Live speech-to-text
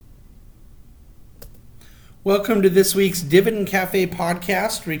Welcome to this week's Dividend Cafe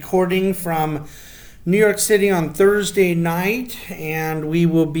podcast, recording from New York City on Thursday night, and we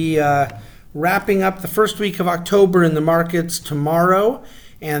will be wrapping up the first week of October in the markets tomorrow,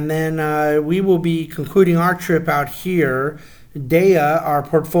 and then we will be concluding our trip out here. Dea, our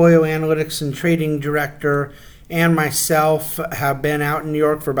portfolio analytics and trading director, and myself have been out in New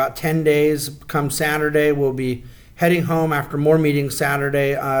York for about 10 days. Come Saturday, we'll be heading home after more meetings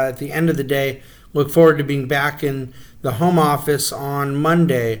Saturday. At the end of the day, look forward to being back in the home office on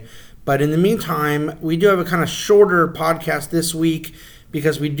Monday. But in the meantime, we do have a kind of shorter podcast this week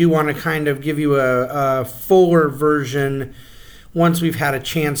because we do want to kind of give you a fuller version once we've had a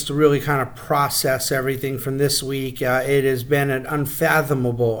chance to really kind of process everything from this week. It has been an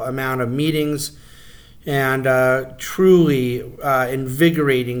unfathomable amount of meetings and truly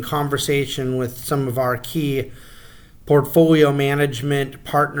invigorating conversation with some of our key portfolio management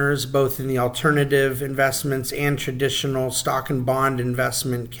partners, both in the alternative investments and traditional stock and bond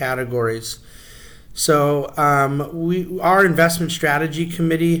investment categories. So our investment strategy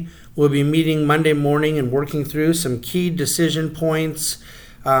committee will be meeting Monday morning and working through some key decision points.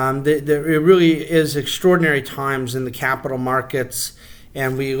 It really is extraordinary times in the capital markets,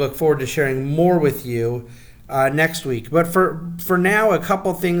 and we look forward to sharing more with you next week. But for now, a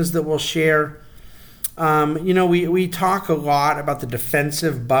couple things that we'll share. We talk a lot about the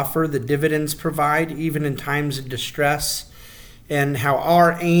defensive buffer that dividends provide, even in times of distress, and how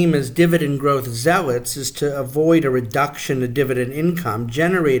our aim as dividend growth zealots is to avoid a reduction of dividend income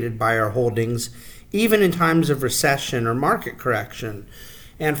generated by our holdings, even in times of recession or market correction.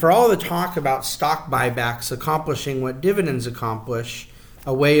 And for all the talk about stock buybacks accomplishing what dividends accomplish,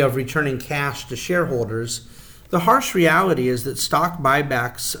 a way of returning cash to shareholders, the harsh reality is that stock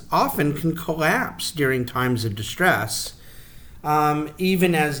buybacks often can collapse during times of distress,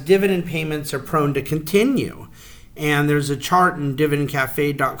 even as dividend payments are prone to continue. And there's a chart in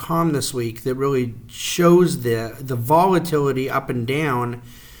dividendcafe.com this week that really shows the volatility up and down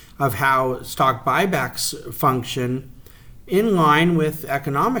of how stock buybacks function in line with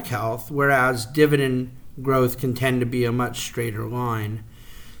economic health, whereas dividend growth can tend to be a much straighter line.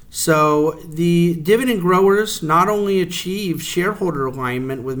 So the dividend growers not only achieve shareholder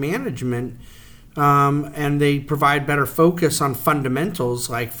alignment with management, and they provide better focus on fundamentals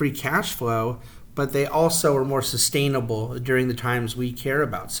like free cash flow, but they also are more sustainable during the times we care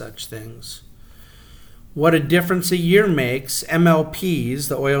about such things. What a difference a year makes. MLPs,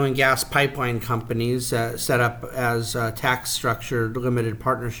 the oil and gas pipeline companies set up as tax-structured limited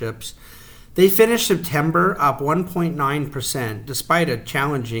partnerships, they finished September up 1.9%. Despite a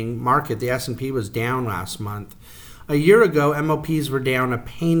challenging market, the S&P was down last month. A year ago, MLPs were down a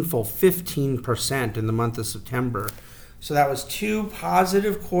painful 15% in the month of September. So that was 2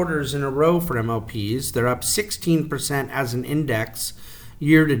 positive quarters in a row for MLPs. They're up 16% as an index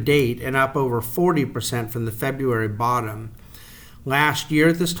year to date and up over 40% from the February bottom. Last year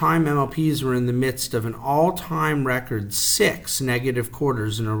at this time, MLPs were in the midst of an all-time record 6 negative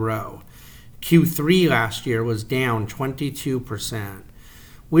quarters in a row. Q3 last year was down 22%.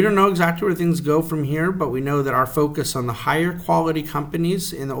 We don't know exactly where things go from here, but we know that our focus on the higher quality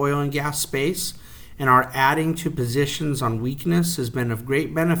companies in the oil and gas space and our adding to positions on weakness has been of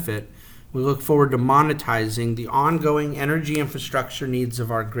great benefit. We look forward to monetizing the ongoing energy infrastructure needs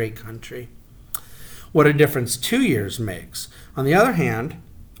of our great country. What a difference 2 years makes. On the other hand,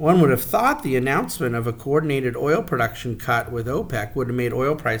 one would have thought the announcement of a coordinated oil production cut with OPEC would have made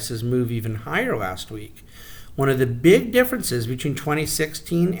oil prices move even higher last week. One of the big differences between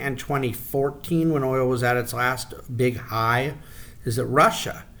 2016 and 2014, when oil was at its last big high, is that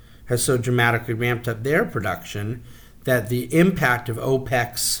Russia has so dramatically ramped up their production that the impact of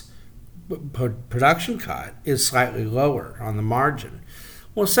OPEC's production cut is slightly lower on the margin.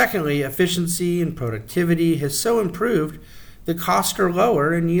 Well, secondly, efficiency and productivity has so improved the costs are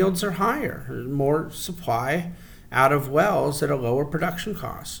lower and yields are higher. There's more supply out of wells at a lower production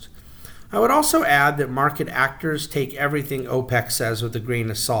cost. I would also add that market actors take everything OPEC says with a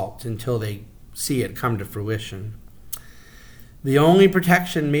grain of salt until they see it come to fruition. The only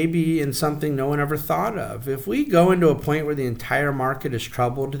protection may be in something no one ever thought of. If we go into a point where the entire market is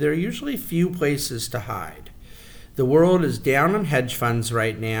troubled, there are usually few places to hide. The world is down on hedge funds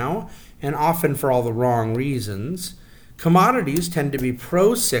right now, and often for all the wrong reasons. Commodities tend to be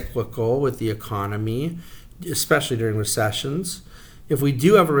pro-cyclical with the economy, especially during recessions. If we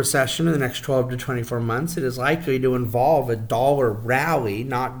do have a recession in the next 12 to 24 months, it is likely to involve a dollar rally,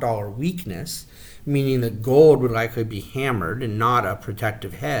 not dollar weakness, meaning that gold would likely be hammered and not a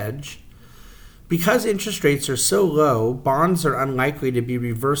protective hedge. Because interest rates are so low, bonds are unlikely to be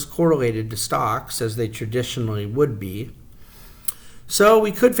reverse correlated to stocks as they traditionally would be. So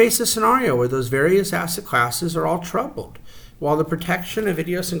we could face a scenario where those various asset classes are all troubled. While the protection of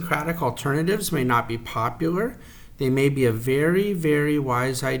idiosyncratic alternatives may not be popular, they may be a very, very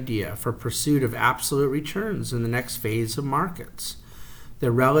wise idea for pursuit of absolute returns in the next phase of markets.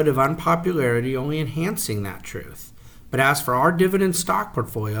 Their relative unpopularity only enhancing that truth. But as for our dividend stock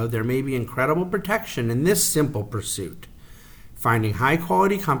portfolio, there may be incredible protection in this simple pursuit: finding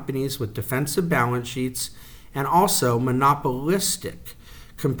high-quality companies with defensive balance sheets and also monopolistic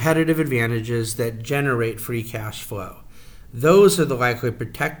competitive advantages that generate free cash flow. Those are the likely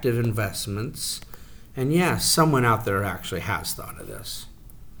protective investments. And yes, someone out there actually has thought of this.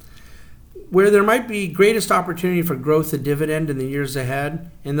 Where there might be greatest opportunity for growth of dividend in the years ahead,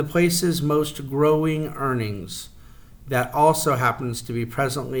 in the places most growing earnings, that also happens to be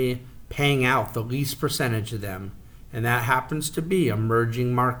presently paying out the least percentage of them, and that happens to be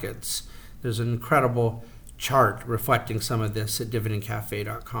emerging markets. There's an incredible chart reflecting some of this at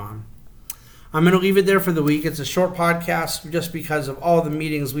dividendcafe.com. I'm going to leave it there for the week. It's a short podcast just because of all the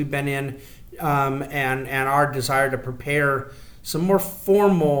meetings we've been in and our desire to prepare some more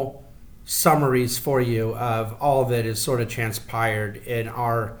formal summaries for you of all that is sort of transpired in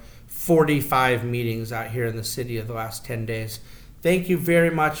our 45 meetings out here in the city of the last 10 days. Thank you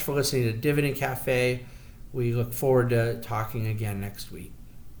very much for listening to Dividend Cafe. We look forward to talking again next week.